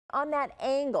on that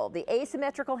angle. The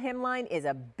asymmetrical hemline is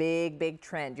a big, big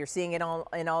trend. You're seeing it all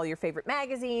in all your favorite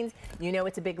magazines. You know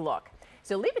it's a big look.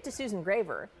 So leave it to Susan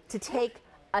Graver to take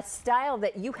a style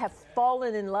that you have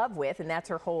fallen in love with, and that's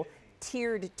her whole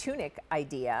tiered tunic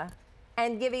idea,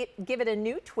 and give it a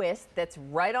new twist that's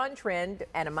right on trend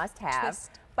and a must-have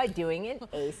by doing an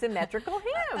asymmetrical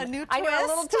hem. A new twist. I know, a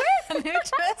little twist. A new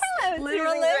twist.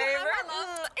 Literally.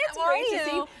 It's great to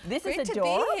see. This great is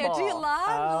adorable. To be here. Do you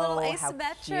love the little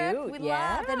asymmetric? How cute. We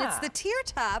love, and it's the tier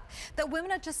top that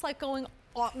women are just like going,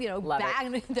 you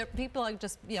know, people are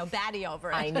just, you know, batty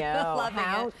over it. I know.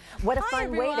 Loving it. What a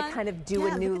fun way to kind of do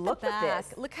a new look with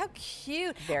this. Look how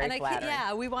cute. Very flattering.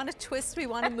 Yeah, we want to twist, we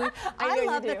want to move. I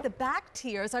love that the back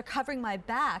tiers are covering my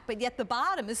back, but yet the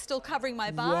bottom is still covering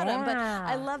my bottom. But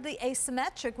I love the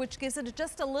asymmetric, which gives it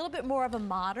just a little bit more of a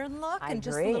modern look and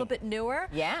just a little bit newer.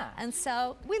 Yeah. And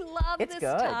so we love this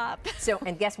top. So,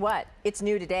 and guess what? It's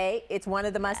new today. It's one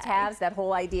of the must-haves, that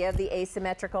whole idea of the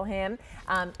asymmetrical hem.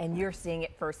 And you're seeing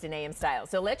it first in AM Style.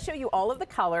 So let's show you all of the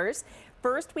colors.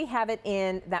 First, we have it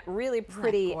in that really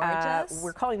pretty,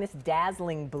 we're calling this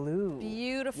dazzling blue.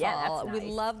 Beautiful. Yeah, that's nice.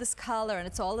 We love this color, and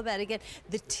it's all about, again,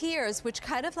 the tiers, which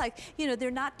kind of like, you know,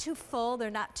 they're not too full, they're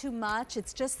not too much.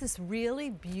 It's just this really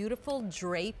beautiful,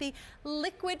 drapey,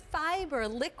 liquid fiber,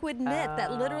 liquid knit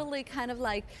that literally kind of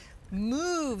like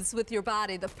moves with your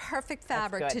body, the perfect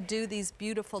fabric to do these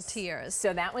beautiful tiers.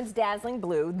 So that one's dazzling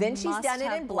blue. Then she's done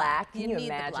it in black. Can you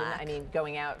imagine? I mean,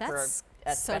 going out for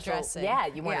a special, dressy. Yeah,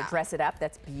 you want to dress it up.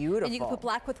 That's beautiful. And you can put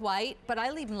black with white, but I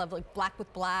even love like black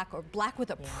with black, or black with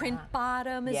a print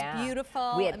bottom is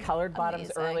beautiful. We had colored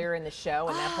bottoms earlier in the show,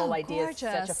 and that whole idea is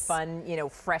such a fun, you know,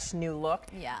 fresh new look.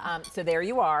 Yeah. So there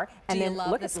you are. And then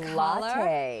look at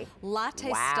latte.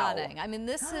 Latte stunning. I mean,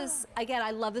 this is, again,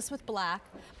 I love this with black,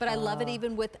 but I love it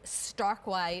even with stark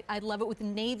white. I love it with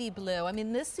navy blue. I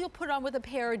mean, this you'll put on with a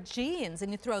pair of jeans,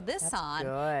 and you throw this on,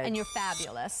 and you're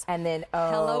fabulous. And then,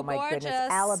 hello, my goodness,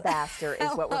 alabaster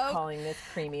is what we're calling this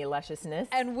creamy lusciousness.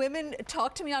 And women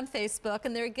talk to me on Facebook,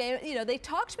 and they're, you know, they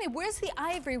talk to me, where's the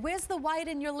ivory? Where's the white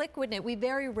in your liquid knit? We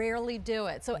very rarely do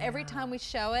it. So every time we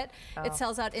show it, it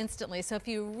sells out instantly. So if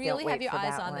you really have your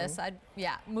eyes on this,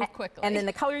 move quickly. And then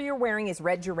the color you're wearing is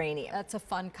red geranium. That's a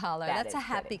fun color. That's a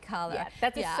happy color. Yeah,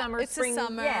 that's a summer, spring. It's a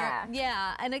summer.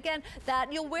 Yeah. And again,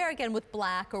 that you'll wear again with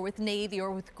black or with navy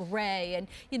or with gray, and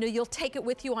you know, you'll take it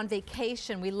with you on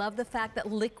vacation. We love the fact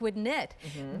that liquid knit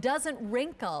doesn't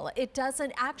wrinkle. It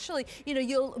doesn't actually, you know,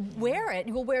 you'll wear it.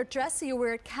 You'll wear it dressy, you'll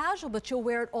wear it casual, but you'll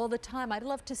wear it all the time. I'd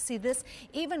love to see this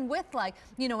even with, like,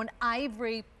 you know, an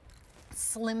ivory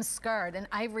slim skirt, an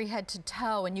ivory head to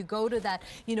toe, and you go to that,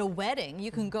 you know, wedding, you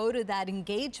can go to that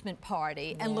engagement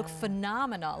party and look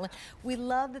phenomenal. We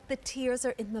love that the tiers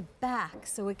are in the back,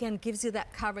 so again, gives you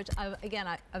that coverage.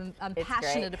 I'm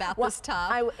passionate about this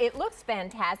top. It looks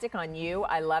fantastic on you.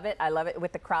 I love it. I love it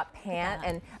with the crop pant,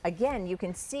 and again, you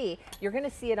can see, you're going to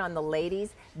see it on the ladies.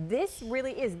 This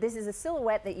really is, this is a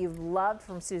silhouette that you've loved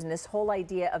from Susan, this whole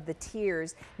idea of the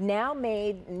tiers, now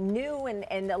made new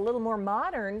and a little more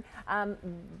modern,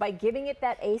 by giving it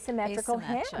that asymmetrical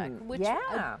hem. Which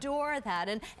adore that.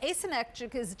 And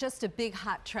asymmetric is just a big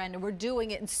hot trend, and we're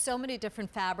doing it in so many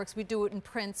different fabrics. We do it in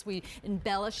prints, we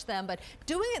embellish them, but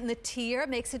doing it in the tier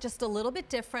makes it just a little bit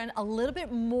different, a little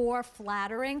bit more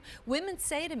flattering. Women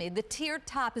say to me, the tiered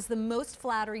top is the most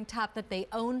flattering top that they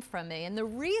own from me. And the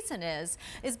reason is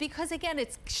because, again,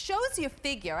 it shows your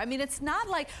figure. I mean, it's not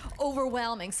like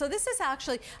overwhelming. So this is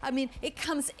actually, I mean, it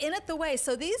comes in at the waist.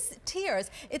 So these tiers,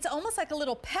 it's almost like a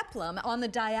little peplum on the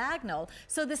diagonal,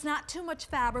 so there's not too much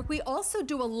fabric. We also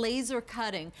do a laser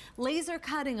cutting. Laser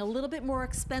cutting, a little bit more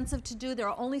expensive to do. There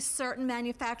are only certain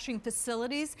manufacturing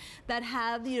facilities that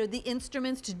have, you know, the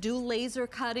instruments to do laser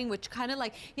cutting, which kind of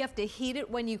like you have to heat it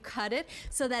when you cut it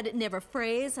so that it never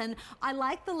frays. And I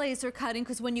like the laser cutting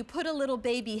because when you put a little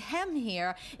baby hem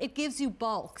here, it gives you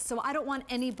bulk. So I don't want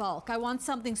any bulk. I want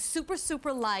something super,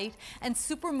 super light and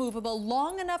super movable,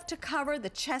 long enough to cover the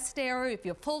chest area. If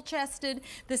you're full chested,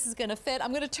 this is going to fit.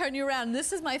 I'm going to turn you around.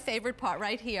 This is my favorite part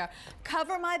right here.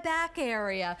 Cover my back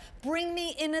area. Bring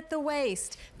me in at the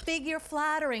waist. Figure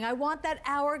flattering. I want that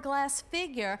hourglass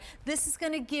figure. This is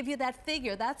going to give you that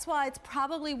figure. That's why it's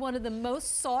probably one of the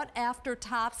most sought after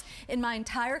tops in my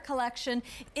entire collection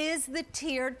is the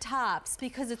tiered tops,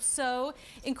 because it's so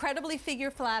incredibly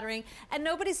figure flattering, and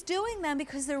nobody's doing them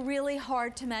because they're really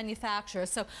hard to manufacture.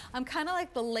 So I'm kind of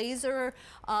like the laser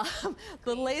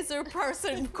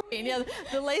person queen. Yeah,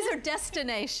 the laser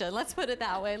destination. Let's put it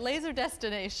that way. Laser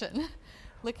destination.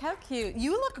 Look how cute.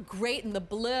 You look great in the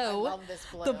blue. I love this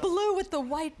blue. The blue with the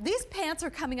white. These pants are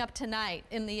coming up tonight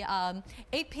in the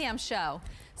 8 p.m. show.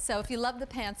 So if you love the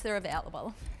pants, they're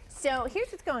available. So here's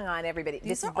what's going on, everybody.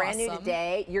 This is brand new awesome.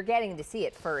 today. You're getting to see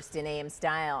it first in AM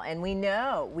style, and we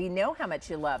know how much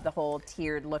you love the whole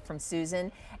tiered look from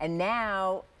Susan, and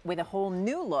now with a whole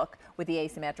new look with the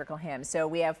asymmetrical hem. So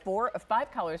we have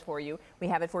 5 colors for you. We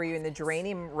have it for you in the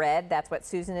geranium red. That's what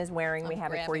Susan is wearing. We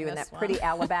have it for you in that pretty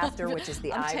alabaster, which is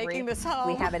the I'm ivory. taking this home.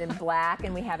 We have it in black,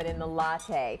 and we have it in the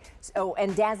latte. So,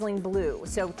 and dazzling blue.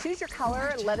 So choose your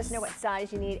color. Let us know what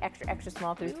size you need, extra, extra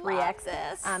small through 3X. Love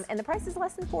this. And the price is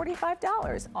less than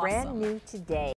 $45. Brand new today.